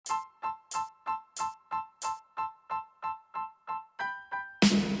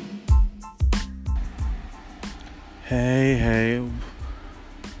Hey,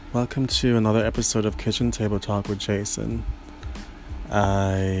 welcome to another episode of Kitchen Table Talk with Jason.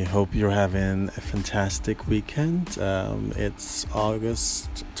 I hope you're having a fantastic weekend. It's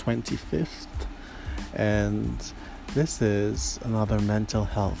August 25th, and this is another mental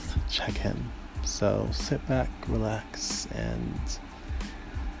health check-in. So sit back, relax, and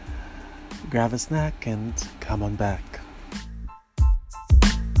grab a snack and come on back.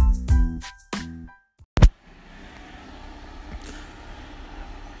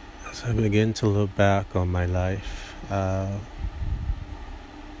 As I begin to look back on my life, my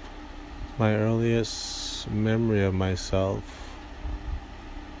earliest memory of myself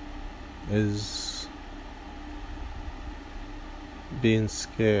is being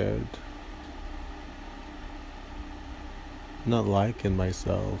scared, not liking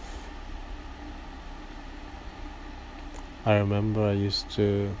myself. I remember I used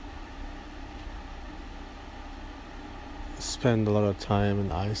to spend a lot of time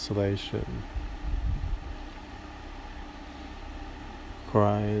in isolation,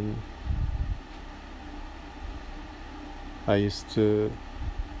 crying. I used to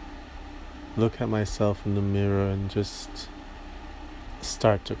look at myself in the mirror and just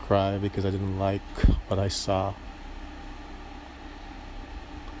start to cry because I didn't like what I saw.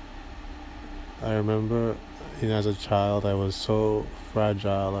 I remember, as a child, I was so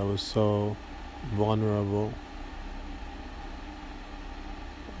fragile, I was so vulnerable.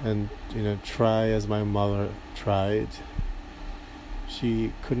 And, try as my mother tried,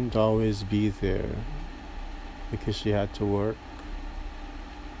 she couldn't always be there because she had to work.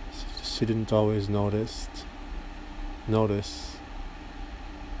 She didn't always notice.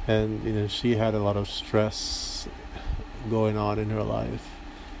 And, she had a lot of stress going on in her life.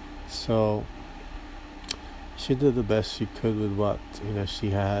 So she did the best she could with what,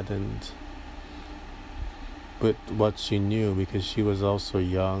 she had and with what she knew, because she was also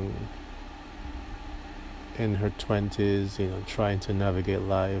young, in her 20s, trying to navigate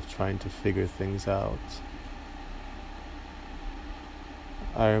life, trying to figure things out.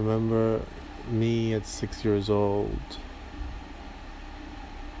 I remember me at 6 years old,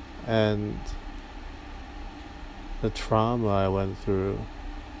 and the trauma I went through.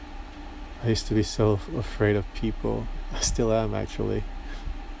 I used to be so afraid of people. I still am, actually.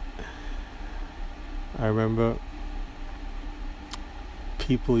 I remember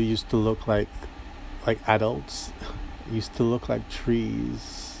people used to look like adults, used to look like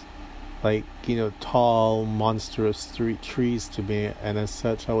trees, like, tall, monstrous trees to me. And as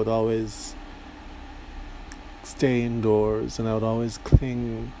such, I would always stay indoors, and I would always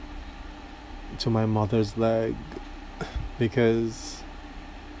cling to my mother's leg because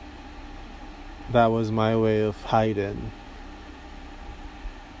that was my way of hiding.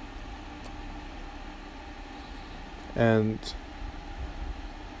 And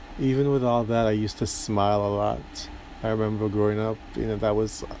even with all that, I used to smile a lot. I remember growing up, that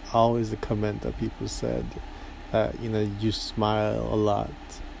was always the comment that people said, that, you smile a lot.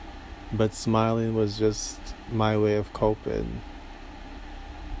 But smiling was just my way of coping.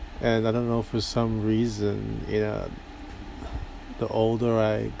 And I don't know, for some reason, the older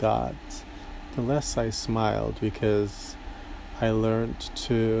I got, the less I smiled, because I learned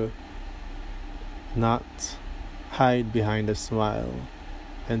to not hide behind a smile,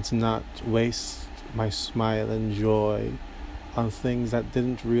 and to not waste my smile and joy on things that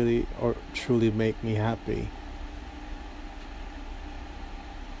didn't really or truly make me happy.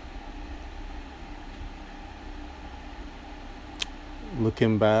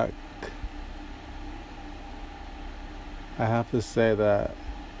 Looking back, I have to say that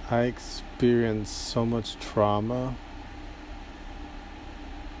I experienced so much trauma,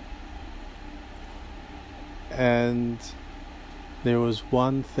 and there was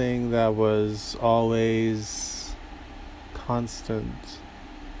one thing that was always constant: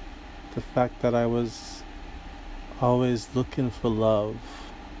 the fact that I was always looking for love.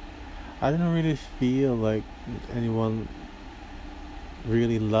 I didn't really feel like anyone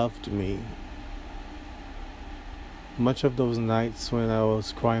really loved me. Much of those nights when I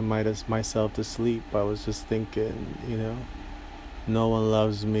was crying myself to sleep, I was just thinking, no one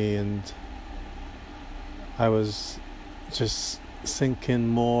loves me, and I was just sinking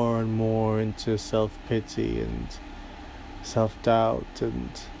more and more into self-pity and self-doubt,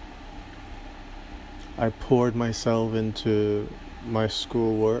 and I poured myself into my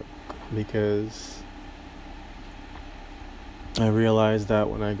schoolwork because I realized that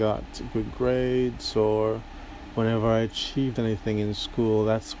when I got good grades, or whenever I achieved anything in school,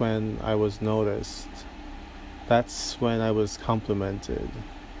 that's when I was noticed. That's when I was complimented.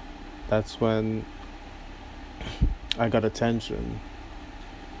 That's when I got attention.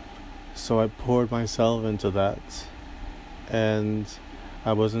 So I poured myself into that, and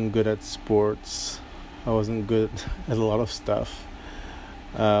I wasn't good at sports. I wasn't good at a lot of stuff.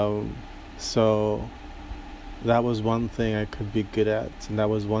 Um, so that was one thing I could be good at, and that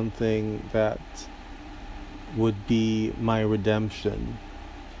was one thing that would be my redemption.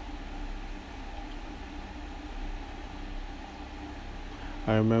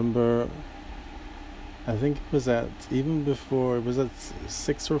 I remember, I think it was even before, it was at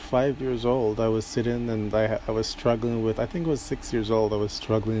 6 or 5 years old, I was sitting and I was struggling with, I think it was 6 years old, I was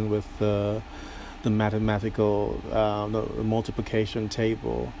struggling with the mathematical, the multiplication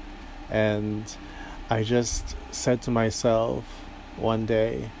table. And I just said to myself one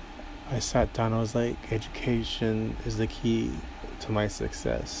day, I sat down, I was like, education is the key to my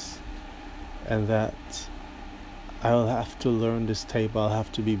success. And that I'll have to learn this table, I'll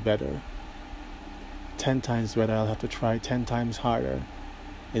have to be better. 10 times better, I'll have to try 10 times harder.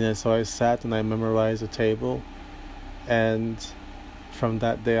 So I sat and I memorized the table. And from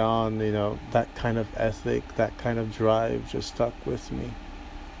that day on, that kind of ethic, that kind of drive just stuck with me.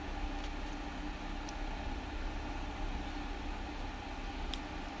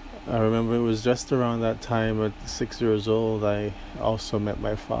 I remember it was just around that time at 6 years old, I also met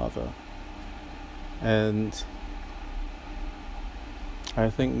my father. And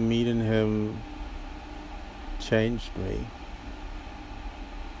I think meeting him changed me.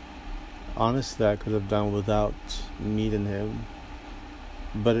 Honestly, I could have done without meeting him.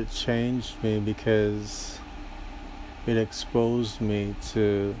 But it changed me because it exposed me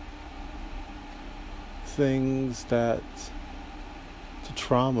to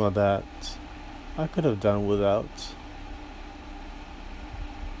trauma that I could have done without.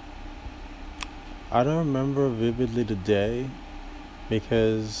 I don't remember vividly the day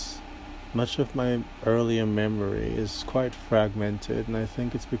because much of my earlier memory is quite fragmented, and I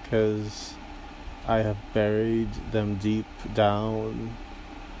think it's because I have buried them deep down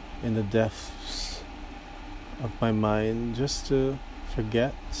in the depths of my mind just to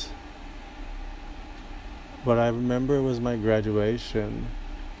forget. But I remember it was my graduation,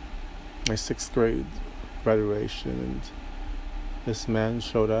 my 6th grade graduation, and this man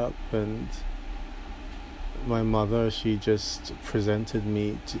showed up, and my mother, she just presented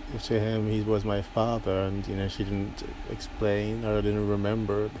me to him. He was my father, and she didn't explain, or I didn't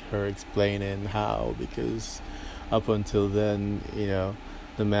remember her explaining how, because up until then,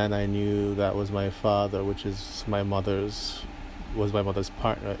 the man I knew that was my father, which is was my mother's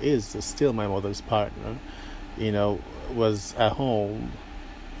partner, is still my mother's partner, was at home.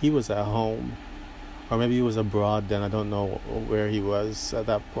 He was at home, or maybe he was abroad then. I don't know where he was at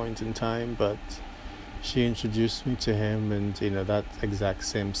that point in time, but she introduced me to him, and that exact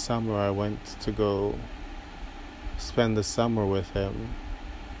same summer I went to go spend the summer with him.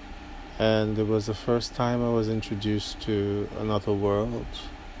 And it was the first time I was introduced to another world.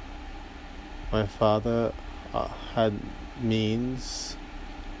 My father had means.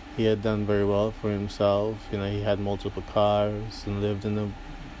 He had done very well for himself. He had multiple cars and lived in a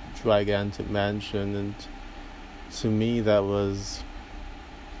gigantic mansion. And to me, that was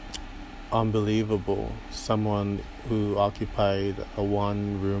unbelievable. Someone who occupied a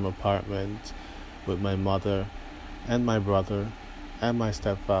one-room apartment with my mother and my brother and my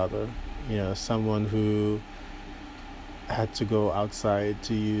stepfather. Someone who had to go outside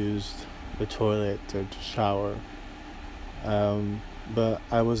to use the toilet or to shower. But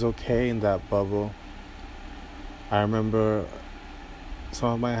I was okay in that bubble. I remember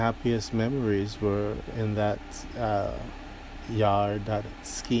some of my happiest memories were in that yard, that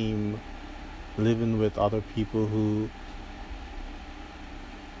scheme, living with other people who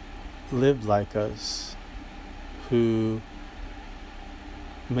lived like us, who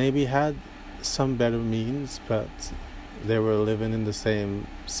maybe had some better means, but they were living in the same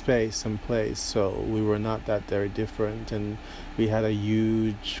space and place, so we were not that very different. And we had a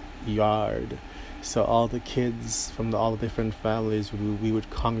huge yard, so all the kids from all the different families, we would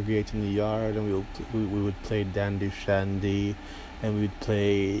congregate in the yard, and we would play dandy shandy, and we'd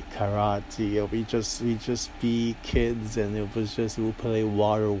play karate, or we just be kids, and we would play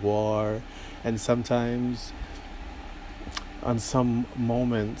water war. And sometimes on some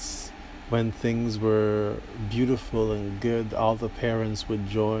moments when things were beautiful and good, all the parents would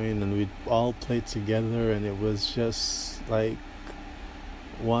join and we'd all play together, and it was just like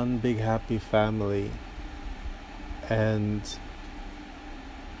one big happy family. And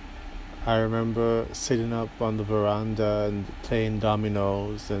I remember sitting up on the veranda and playing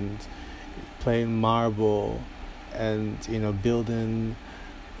dominoes and playing marble and building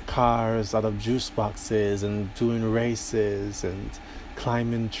cars out of juice boxes and doing races and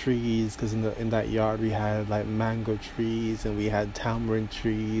climbing trees, because in that yard we had like mango trees and we had tamarind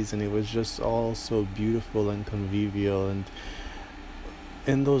trees, and it was just all so beautiful and convivial. And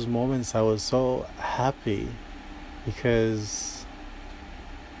in those moments I was so happy because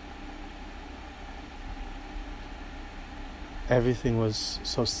everything was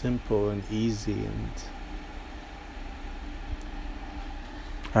so simple and easy. And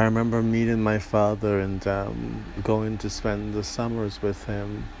I remember meeting my father and going to spend the summers with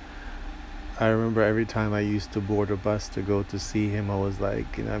him. I remember every time I used to board a bus to go to see him, I was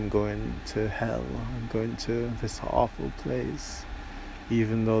like, I'm going to hell. I'm going to this awful place.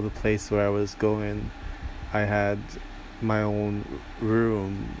 Even though the place where I was going, I had my own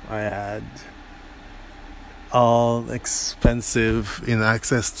room. I had all expensive,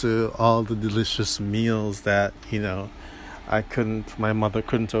 access to all the delicious meals that, my mother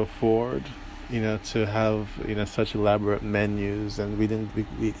couldn't afford, to have, such elaborate menus. And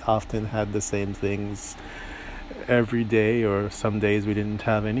we often had the same things every day, or some days we didn't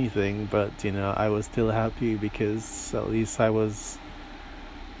have anything, but, I was still happy because at least I was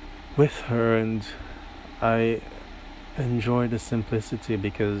with her, and I enjoyed the simplicity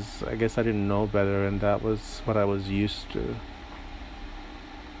because I guess I didn't know better, and that was what I was used to.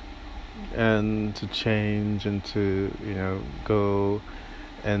 And to change and to go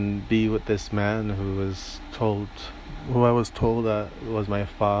and be with this man who I was told that was my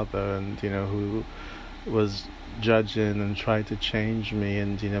father, and who was judging and tried to change me,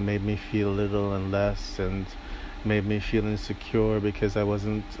 and made me feel little and less, and made me feel insecure because I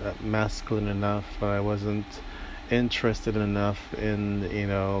wasn't masculine enough, or I wasn't interested enough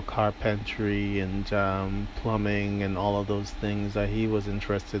in carpentry and plumbing and all of those things that he was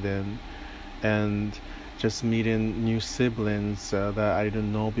interested in. And just meeting new siblings that I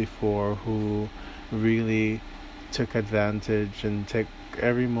didn't know before, who really took advantage and took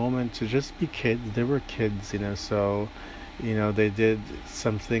every moment to just be kids. They were kids, so they did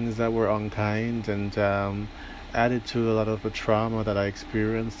some things that were unkind, and added to a lot of the trauma that I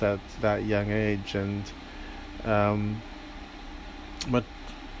experienced at that young age. And but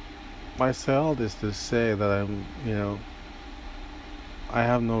I say all this to say that I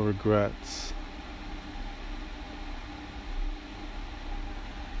have no regrets.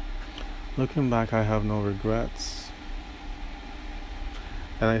 Looking back, I have no regrets.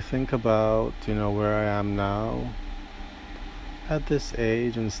 And I think about, where I am now at this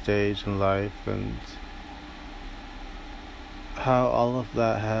age and stage in life, and how all of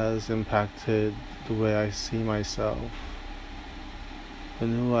that has impacted the way I see myself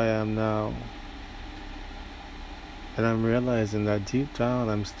and who I am now. And I'm realizing that deep down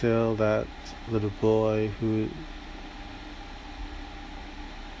I'm still that little boy who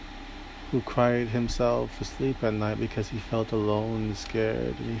cried himself to sleep at night because he felt alone and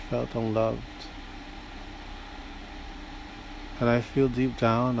scared, and he felt unloved. And I feel deep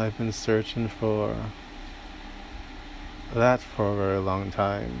down I've been searching for that for a very long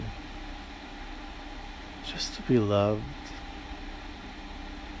time. Just to be loved.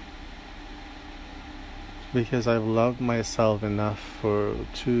 Because I've loved myself enough for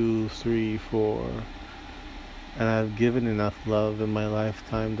 2, 3, 4, and I've given enough love in my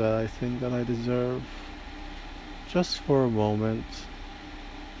lifetime that I think that I deserve, just for a moment,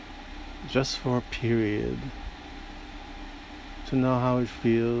 just for a period, to know how it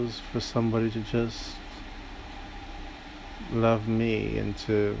feels for somebody to just love me and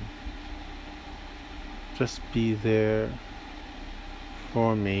to just be there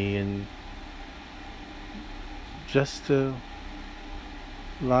for me, and just to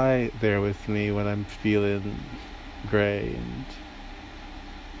lie there with me when I'm feeling gray, and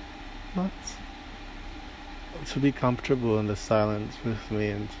not to be comfortable in the silence with me,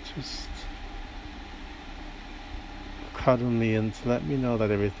 and to just cuddle me and to let me know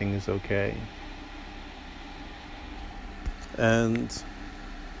that everything is okay. And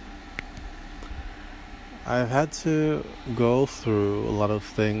I've had to go through a lot of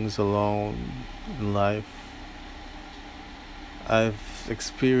things alone in life. I've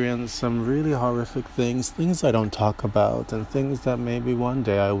experienced some really horrific things I don't talk about, and things that maybe one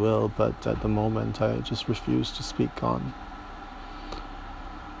day I will, but at the moment I just refuse to speak on.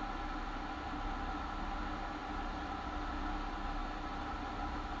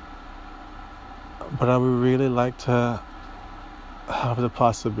 But I would really like to have the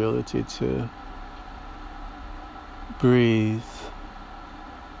possibility to breathe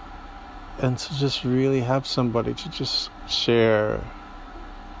and to just really have somebody to just share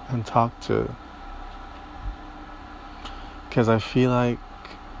and talk to, because I feel like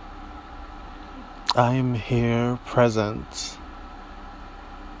I'm here, present.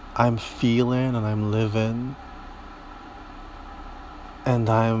 I'm feeling and I'm living. And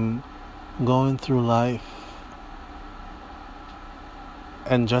I'm going through life.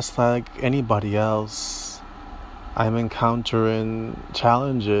 And just like anybody else, I'm encountering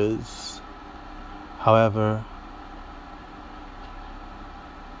challenges. However,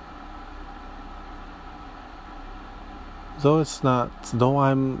 though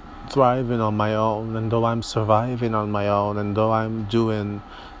I'm thriving on my own, and though I'm surviving on my own, and though I'm doing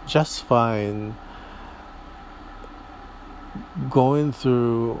just fine, going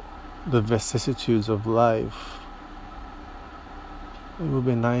through the vicissitudes of life, it would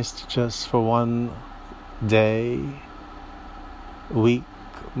be nice to just for one day, week,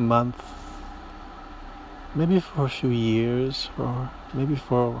 month, maybe for a few years, or maybe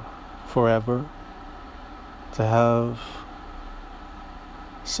for forever, to have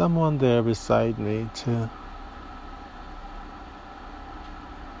someone there beside me to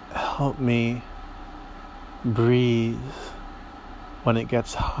help me breathe when it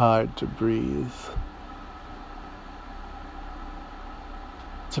gets hard to breathe,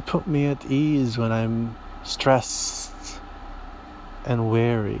 to put me at ease when I'm stressed and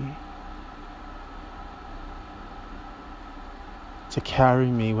weary, to carry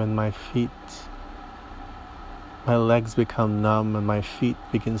me when my legs become numb and my feet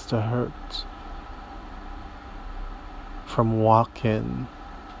begins to hurt from walking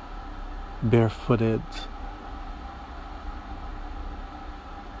barefooted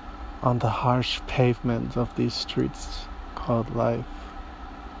on the harsh pavement of these streets called life.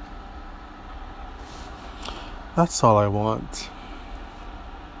 That's all I want.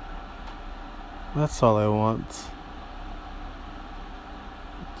 That's all I want.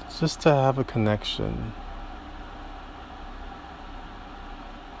 Just to have a connection.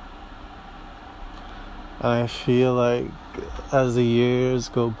 And I feel like as the years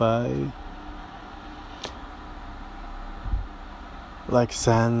go by, like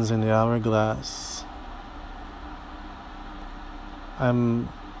sands in the hourglass, I'm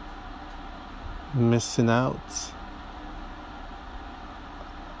missing out.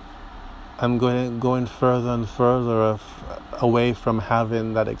 I'm going further and further away from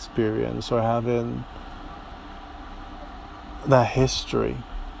having that experience or having that history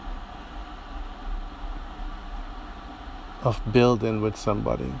of building with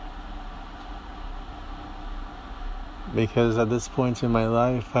somebody. Because at this point in my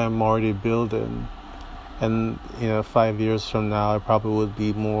life, I'm already building. And, 5 years from now, I probably would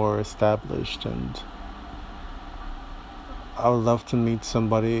be more established. And I would love to meet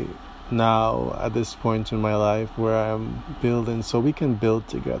somebody now at this point in my life where I'm building so we can build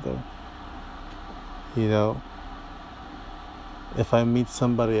together. If I meet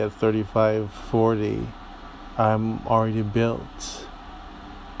somebody at 35, 40, I'm already built.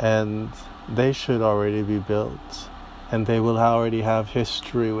 And they should already be built. And they will already have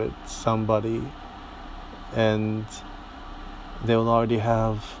history with somebody. And they will already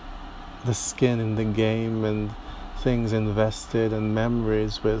have the skin in the game and things invested and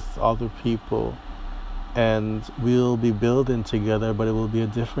memories with other people. And we'll be building together, but it will be a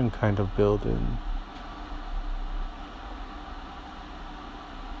different kind of building.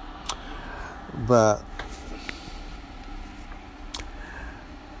 But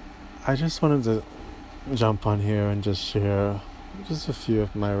I just wanted to jump on here and just share just a few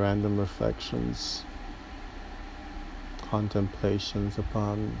of my random reflections, contemplations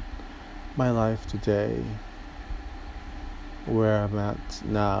upon my life today, where I'm at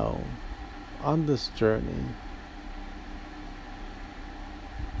now on this journey.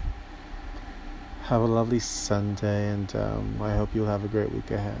 Have a lovely Sunday, and I hope you'll have a great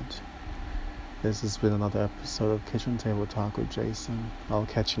week ahead. This has been another episode of Kitchen Table Talk with Jason. I'll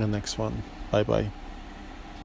catch you in the next one. Bye bye.